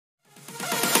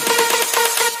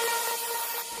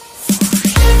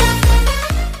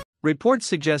Reports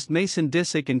suggest Mason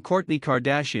Disick and Kourtney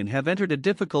Kardashian have entered a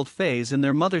difficult phase in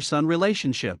their mother-son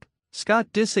relationship. Scott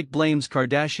Disick blames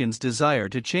Kardashian's desire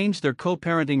to change their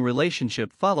co-parenting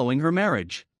relationship following her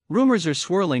marriage. Rumors are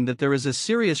swirling that there is a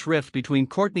serious rift between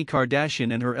Kourtney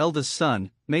Kardashian and her eldest son,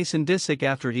 Mason Disick,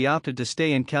 after he opted to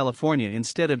stay in California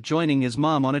instead of joining his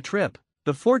mom on a trip.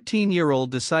 The 14-year-old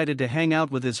decided to hang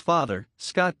out with his father,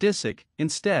 Scott Disick,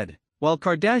 instead. While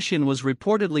Kardashian was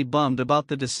reportedly bummed about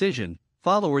the decision,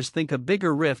 followers think a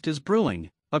bigger rift is brewing.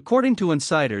 According to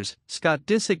insiders, Scott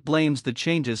Disick blames the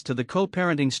changes to the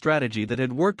co-parenting strategy that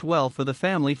had worked well for the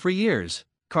family for years.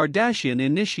 Kardashian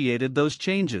initiated those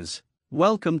changes.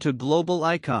 Welcome to Global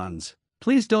Icons.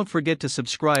 Please don't forget to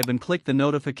subscribe and click the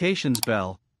notifications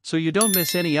bell, so you don't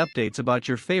miss any updates about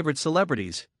your favorite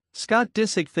celebrities. Scott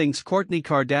Disick thinks Kourtney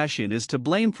Kardashian is to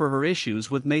blame for her issues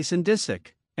with Mason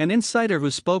Disick. An insider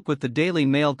who spoke with the Daily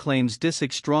Mail claims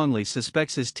Disick strongly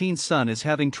suspects his teen son is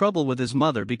having trouble with his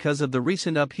mother because of the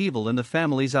recent upheaval in the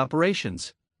family's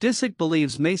operations. Disick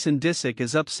believes Mason Disick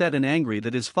is upset and angry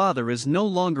that his father is no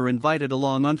longer invited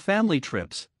along on family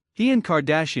trips. He and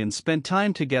Kardashian spent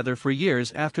time together for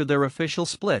years after their official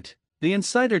split. The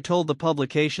insider told the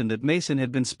publication that Mason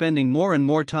had been spending more and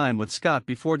more time with Scott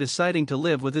before deciding to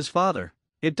live with his father.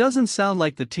 It doesn't sound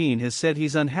like the teen has said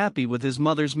he's unhappy with his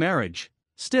mother's marriage.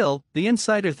 Still, the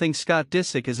insider thinks Scott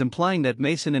Disick is implying that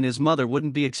Mason and his mother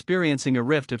wouldn't be experiencing a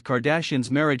rift if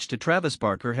Kardashian's marriage to Travis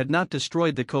Barker had not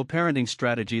destroyed the co-parenting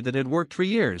strategy that had worked for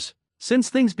years. Since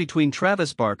things between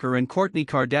Travis Barker and Kourtney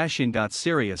Kardashian got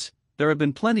serious, there have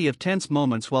been plenty of tense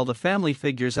moments while the family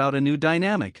figures out a new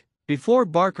dynamic. Before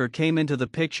Barker came into the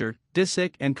picture,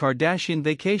 Disick and Kardashian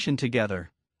vacationed together.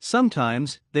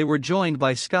 Sometimes, they were joined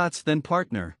by Scott's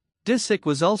then-partner. Disick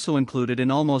was also included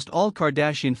in almost all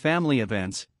Kardashian family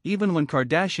events, even when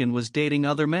Kardashian was dating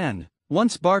other men.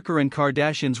 Once Barker and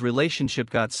Kardashian's relationship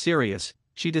got serious,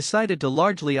 she decided to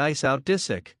largely ice out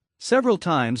Disick. Several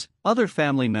times, other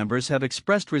family members have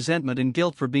expressed resentment and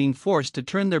guilt for being forced to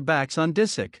turn their backs on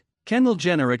Disick. Kendall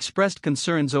Jenner expressed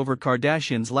concerns over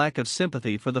Kardashian's lack of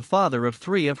sympathy for the father of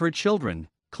 3 of her children.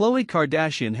 Khloe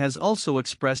Kardashian has also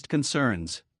expressed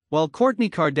concerns. While Kourtney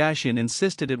Kardashian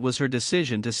insisted it was her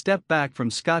decision to step back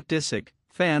from Scott Disick,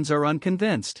 fans are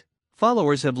unconvinced.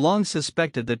 Followers have long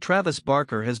suspected that Travis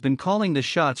Barker has been calling the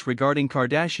shots regarding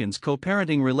Kardashian's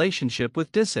co-parenting relationship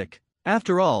with Disick.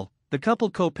 After all, the couple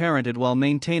co-parented while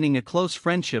maintaining a close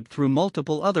friendship through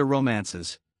multiple other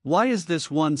romances. Why is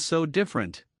this one so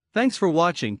different? Thanks for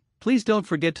watching. Please don't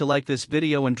forget to like this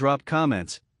video and drop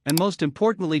comments, and most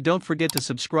importantly, don't forget to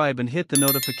subscribe and hit the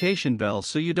notification bell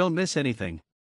so you don't miss anything.